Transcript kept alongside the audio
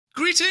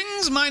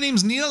Greetings, my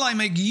name's Neil. I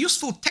make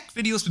useful tech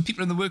videos for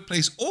people in the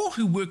workplace or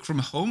who work from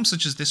home,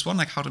 such as this one,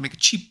 like how to make a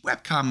cheap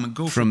webcam and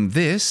go from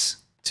this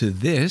to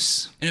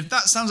this. And if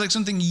that sounds like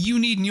something you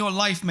need in your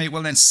life, mate,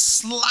 well then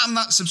slam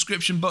that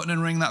subscription button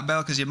and ring that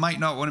bell, because you might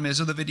not want to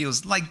miss other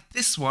videos like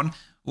this one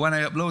when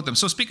I upload them.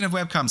 So speaking of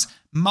webcams,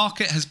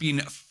 market has been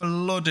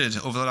flooded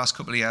over the last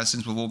couple of years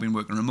since we've all been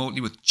working remotely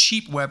with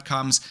cheap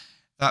webcams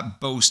that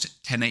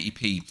boast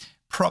 1080p.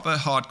 Proper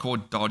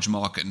hardcore dodge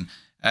marketing.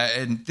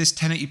 And this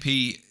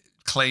 1080p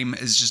claim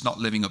is just not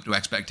living up to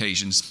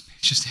expectations.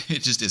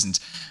 It just isn't.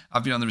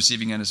 I've been on the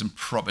receiving end of some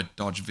proper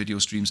dodge video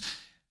streams.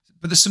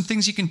 But there's some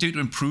things you can do to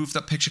improve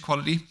that picture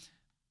quality.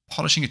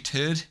 Polishing a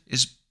turd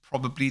is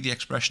probably the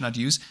expression I'd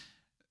use.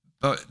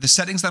 But the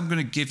settings that I'm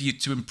going to give you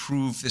to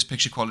improve this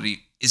picture quality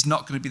is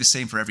not going to be the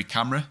same for every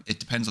camera. It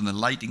depends on the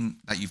lighting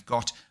that you've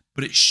got,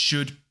 but it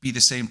should be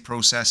the same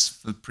process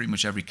for pretty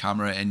much every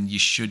camera, and you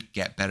should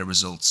get better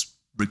results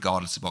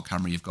regardless of what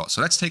camera you've got.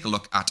 So let's take a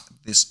look at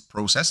this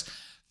process.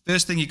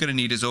 First thing you're going to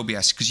need is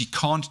OBS, because you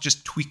can't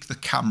just tweak the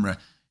camera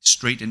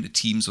straight into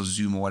Teams or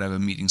Zoom or whatever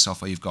meeting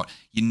software you've got.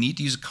 You need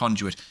to use a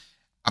conduit.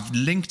 I've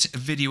linked a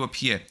video up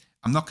here.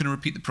 I'm not going to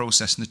repeat the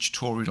process in the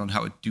tutorial on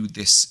how to do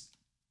this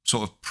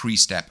sort of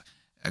pre-step,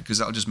 because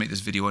that'll just make this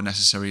video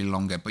unnecessarily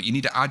longer. But you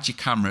need to add your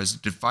camera as a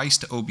device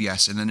to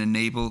OBS and then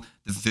enable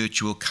the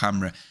virtual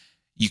camera.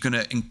 You're going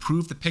to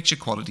improve the picture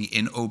quality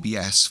in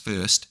OBS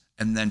first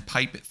and then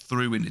pipe it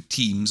through into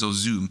Teams or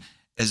Zoom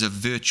as a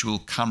virtual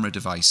camera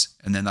device.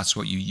 And then that's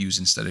what you use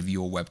instead of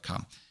your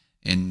webcam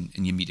in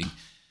your meeting.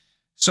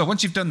 So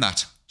once you've done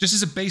that, just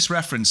as a base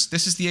reference,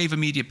 this is the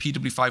AVerMedia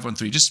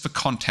PW513, just for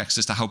context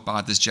as to how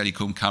bad this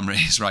Jellycomb camera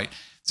is, right?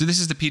 So this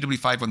is the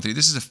PW513.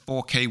 This is a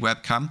 4K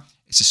webcam.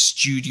 It's a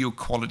studio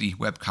quality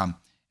webcam.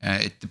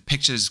 The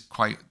picture is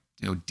quite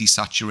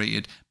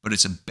desaturated, but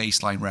it's a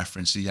baseline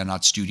reference. So you then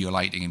add studio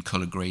lighting and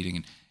color grading,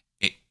 and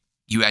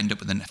you end up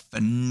with a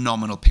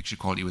phenomenal picture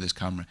quality with this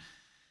camera.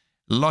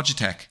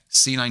 Logitech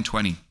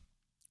C920.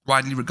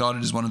 Widely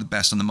regarded as one of the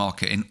best on the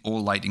market in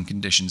all lighting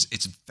conditions.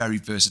 It's very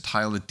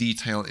versatile. The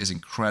detail is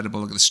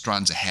incredible. Look at the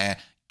strands of hair.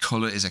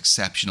 Color is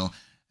exceptional.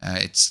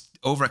 It's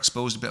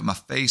overexposed a bit on my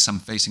face. I'm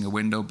facing a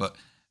window, but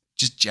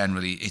just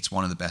generally, it's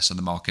one of the best on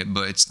the market,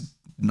 but it's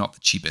not the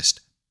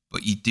cheapest.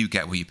 But you do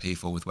get what you pay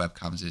for with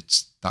webcams.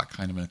 It's that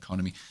kind of an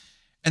economy.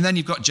 And then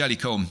you've got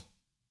Jellycomb.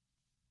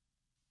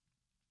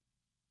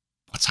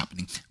 What's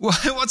happening?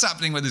 What's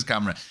happening with this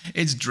camera?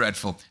 It's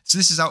dreadful. So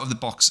this is out of the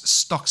box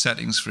stock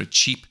settings for a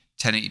cheap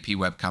 1080p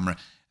web camera.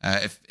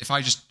 If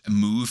I just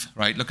move,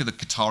 right, look at the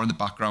guitar in the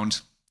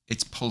background.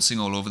 It's pulsing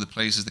all over the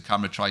place as the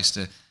camera tries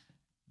to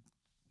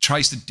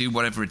do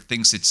whatever it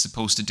thinks it's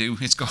supposed to do.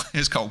 It's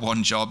got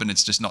one job and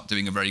it's just not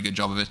doing a very good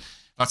job of it.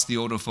 That's the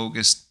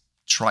autofocus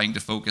trying to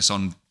focus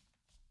on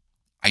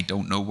I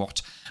don't know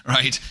what,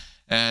 right?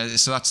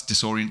 So that's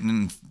disorienting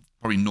and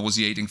probably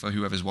nauseating for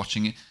whoever's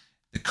watching it.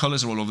 The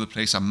colors are all over the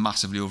place. I'm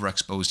massively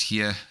overexposed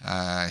here.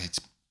 It's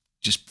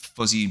just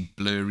fuzzy,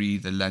 blurry.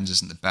 The lens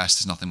isn't the best.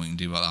 There's nothing we can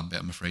do about that bit,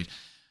 I'm afraid.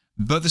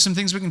 But there's some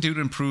things we can do to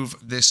improve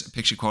this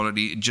picture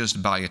quality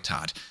just by a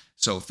tad.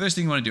 So first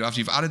thing you want to do after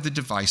you've added the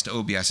device to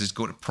OBS is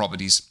go to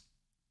Properties,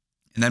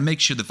 and then make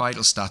sure the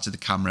vital stats of the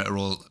camera are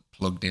all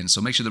plugged in. So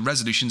make sure the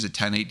resolution's at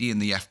 1080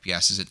 and the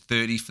FPS is at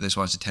 30. For this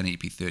one, it's a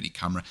 1080p 30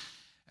 camera.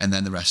 And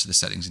then the rest of the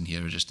settings in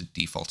here are just a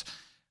default.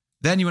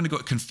 Then you want to go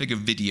to Configure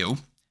Video,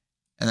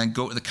 and then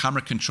go to the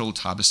Camera Control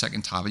tab, the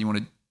second tab, and you want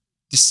to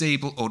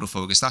disable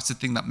autofocus. That's the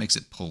thing that makes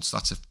it pulse.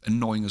 That's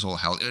annoying as all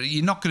hell.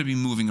 You're not going to be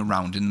moving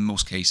around in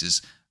most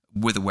cases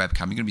with a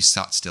webcam. You're going to be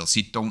sat still, so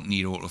you don't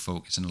need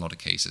autofocus in a lot of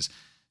cases.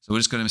 So we're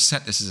just going to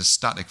set this as a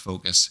static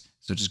focus.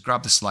 So just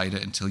grab the slider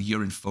until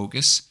you're in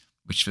focus,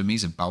 which for me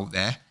is about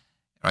there.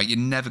 Right? You're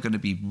never going to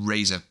be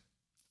razor,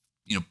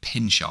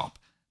 pin sharp,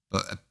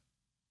 but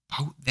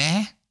about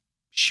there,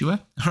 sure.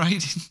 All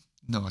right?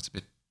 No, that's a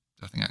bit.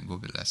 I think I can go a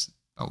bit less.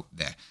 About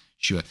there.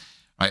 Sure.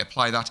 Right,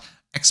 apply that.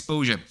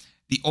 Exposure.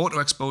 The auto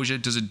exposure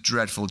does a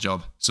dreadful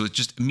job. So it's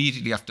just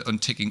immediately after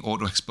unticking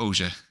auto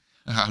exposure,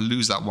 I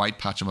lose that white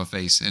patch on my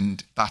face,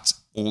 and that's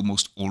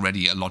almost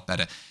already a lot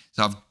better.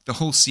 So the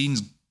whole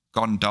scene's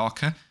gone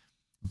darker,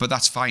 but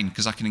that's fine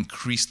because I can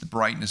increase the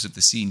brightness of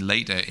the scene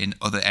later in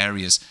other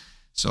areas.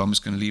 So I'm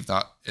just going to leave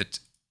that at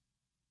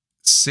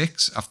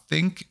 6, I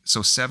think.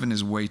 So 7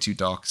 is way too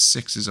dark.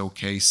 6 is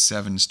okay.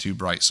 7 is too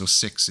bright. So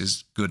 6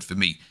 is good for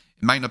me.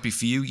 It might not be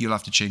for you. You'll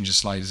have to change the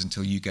sliders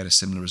until you get a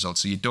similar result.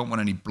 So you don't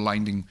want any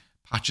blinding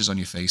patches on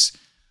your face,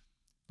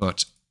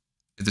 but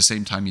at the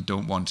same time, you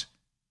don't want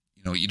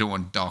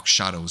dark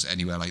shadows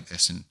anywhere like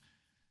this. And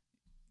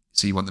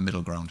so you want the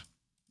middle ground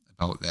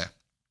about there.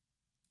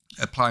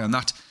 Apply on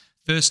that.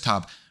 First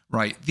tab,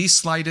 right? These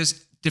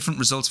sliders, different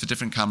results for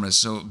different cameras.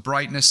 So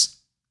brightness.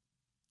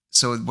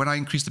 So when I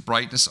increase the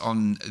brightness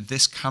on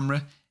this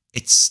camera,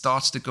 it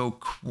starts to go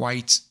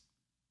quite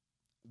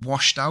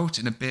washed out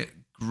and a bit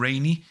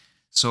grainy.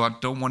 So I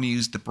don't want to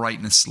use the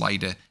brightness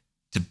slider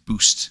to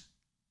boost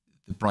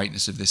the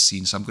brightness of this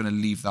scene. So I'm going to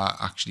leave that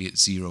actually at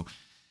 0.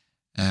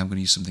 I'm going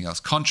to use something else.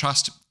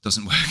 Contrast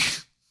doesn't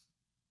work.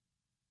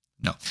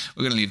 No,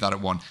 we're going to leave that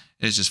at 1.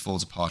 It just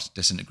falls apart,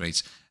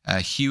 disintegrates.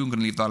 Hue, I'm going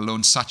to leave that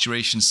alone.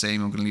 Saturation,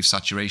 same. I'm going to leave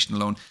saturation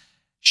alone.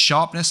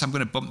 Sharpness, I'm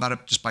going to bump that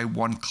up just by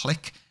 1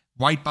 click.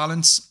 White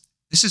balance,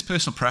 this is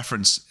personal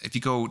preference. If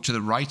you go to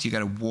the right, you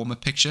get a warmer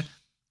picture.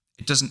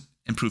 It doesn't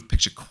improve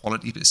picture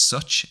quality as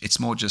such. It's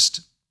more just,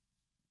 do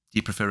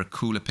you prefer a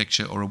cooler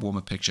picture or a warmer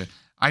picture?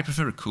 I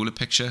prefer a cooler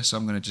picture, so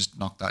I'm going to just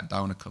knock that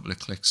down a couple of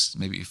clicks,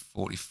 maybe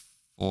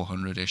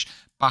 4400-ish.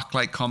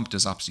 Backlight comp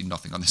does absolutely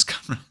nothing on this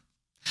camera.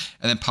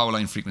 And then power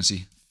line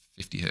frequency,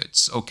 50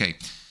 hertz. Okay.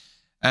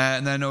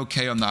 And then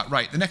okay on that.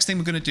 Right, the next thing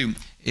we're going to do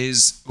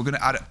is we're going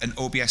to add an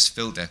OBS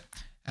filter.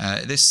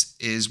 This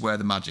is where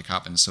the magic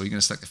happens. So you're going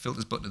to select the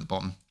filters button at the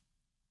bottom.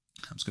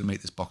 I'm just going to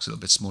make this box a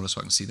little bit smaller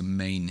so I can see the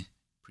main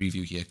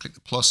preview here. Click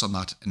the plus on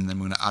that, and then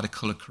we're going to add a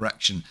color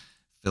correction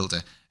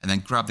filter, and then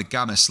grab the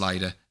gamma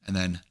slider, and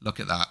then look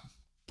at that.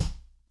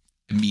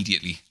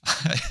 Immediately,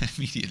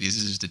 this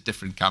is just a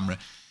different camera.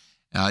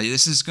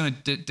 This is going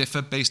to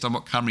differ based on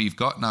what camera you've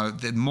got. Now,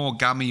 the more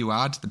gamma you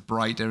add, the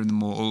brighter and the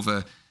more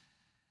over.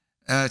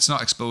 It's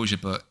not exposure,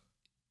 but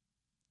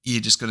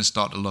you're just going to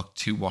start to look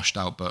too washed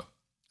out. But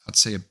I'd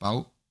say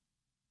about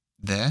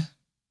there-ish,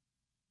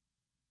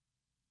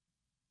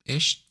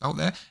 out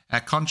there.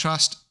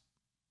 Contrast,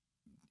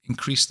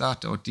 increase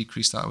that or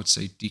decrease that. I would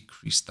say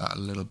decrease that a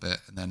little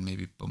bit, and then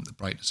maybe bump the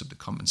brightness up to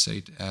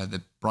compensate.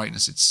 The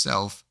brightness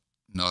itself,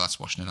 no, that's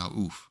washing it out.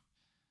 Oof.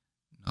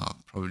 No,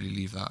 I'll probably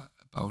leave that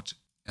about.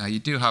 You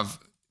do have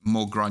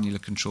more granular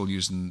control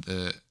using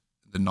the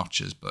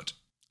notches, but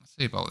I'll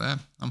say about there.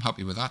 I'm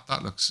happy with that.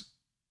 That looks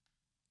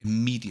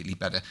immediately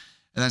better.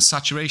 And then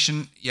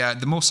saturation, yeah,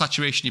 the more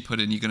saturation you put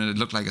in, you're going to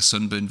look like a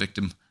sunburn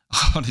victim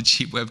on a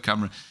cheap web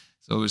camera.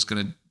 So we're just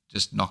going to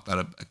just knock that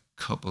up a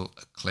couple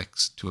of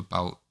clicks to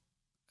about,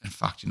 in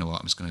fact, you know what,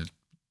 I'm just going to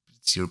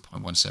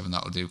 0.17,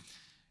 that'll do.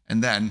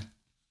 And then,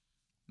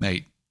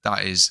 mate,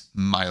 that is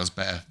miles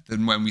better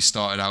than when we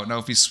started out. Now,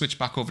 if we switch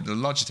back over to the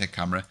Logitech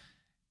camera,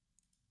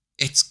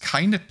 it's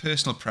kind of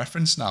personal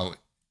preference now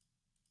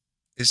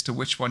as to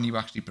which one you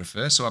actually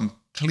prefer. So I'm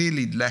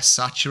clearly less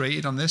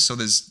saturated on this. So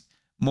there's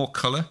more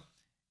color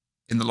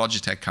in the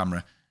Logitech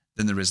camera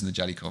than there is in the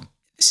Jellycomb.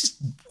 This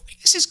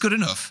is good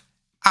enough.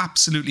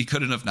 Absolutely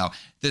good enough now.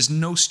 There's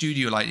no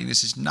studio lighting.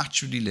 This is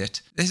naturally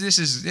lit. This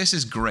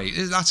is great.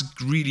 That's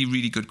really,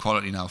 really good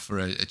quality now for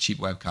a cheap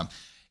webcam.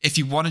 If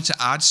you wanted to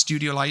add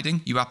studio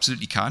lighting, you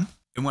absolutely can.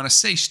 And when I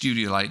say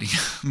studio lighting,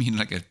 I mean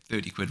like a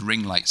 30 quid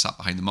ring light sat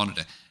behind the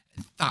monitor.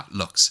 And that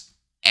looks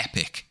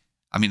epic.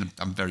 I mean,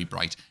 I'm very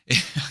bright.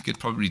 I could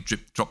probably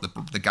drop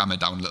the gamma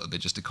down a little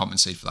bit just to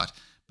compensate for that.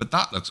 But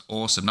that looks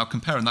awesome. Now,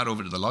 comparing that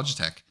over to the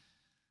Logitech,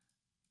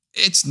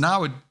 it's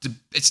now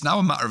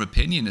a matter of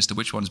opinion as to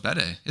which one's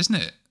better, isn't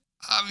it?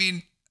 I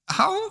mean,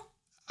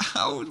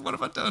 what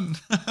have I done?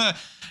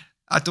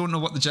 I don't know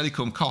what the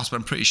Jellycomb cost, but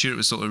I'm pretty sure it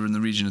was sort of in the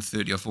region of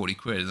 30 or 40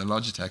 quid. And the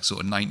Logitech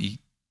sort of 90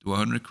 to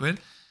 100 quid.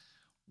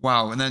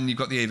 Wow. And then you've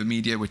got the Ava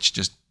Media, which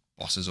just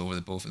bosses over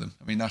the both of them.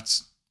 I mean,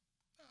 that's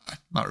a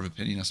matter of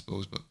opinion, I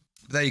suppose. But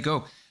there you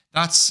go.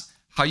 That's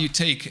how you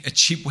take a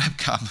cheap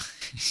webcam,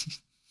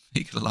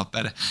 make it a lot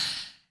better.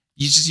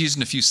 You're just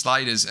using a few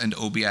sliders and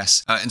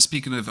OBS. And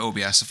speaking of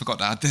OBS, I forgot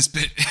to add this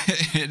bit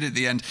at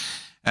the end.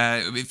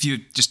 If you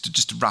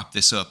just to wrap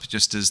this up,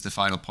 just as the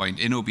final point,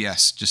 in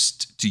OBS,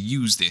 just to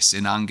use this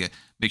in anger,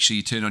 make sure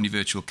you turn on your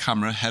virtual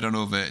camera, head on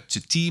over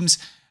to Teams,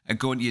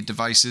 go into your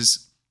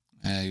devices,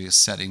 your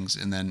settings,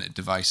 and then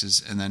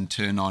devices, and then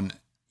turn on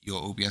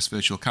your OBS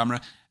virtual camera,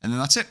 and then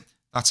that's it.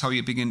 That's how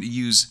you begin to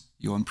use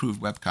your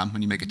improved webcam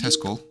when you make a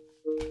test call.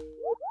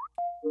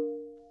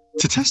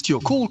 To test your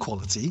call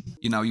quality,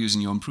 you're now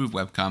using your improved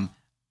webcam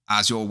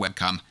as your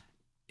webcam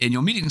in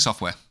your meeting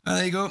software.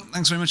 There you go.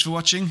 Thanks very much for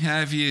watching.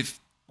 If you've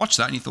watched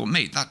that and you thought,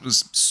 mate, that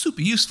was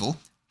super useful,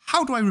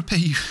 how do I repay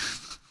you?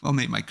 Well,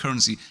 mate, my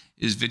currency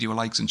is video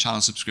likes and channel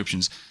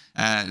subscriptions.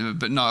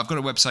 But no, I've got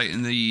a website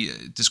in the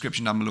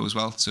description down below as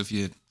well. So if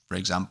you, for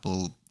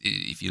example,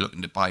 if you're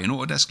looking to buy an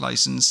Autodesk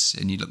license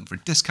and you're looking for a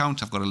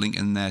discount, I've got a link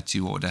in there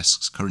to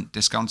Autodesk's current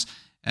discounts.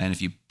 And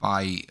if you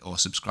buy or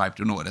subscribe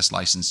to an Autodesk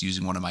license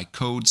using one of my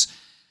codes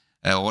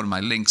or one of my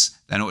links,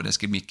 then Autodesk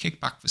give me a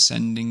kickback for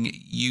sending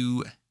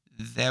you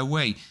their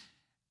way.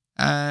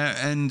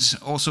 And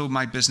also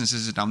my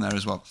businesses are down there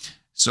as well.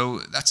 So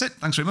that's it.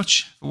 Thanks very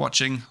much for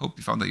watching. Hope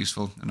you found that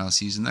useful, and I'll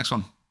see you in the next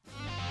one.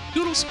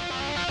 Doodles!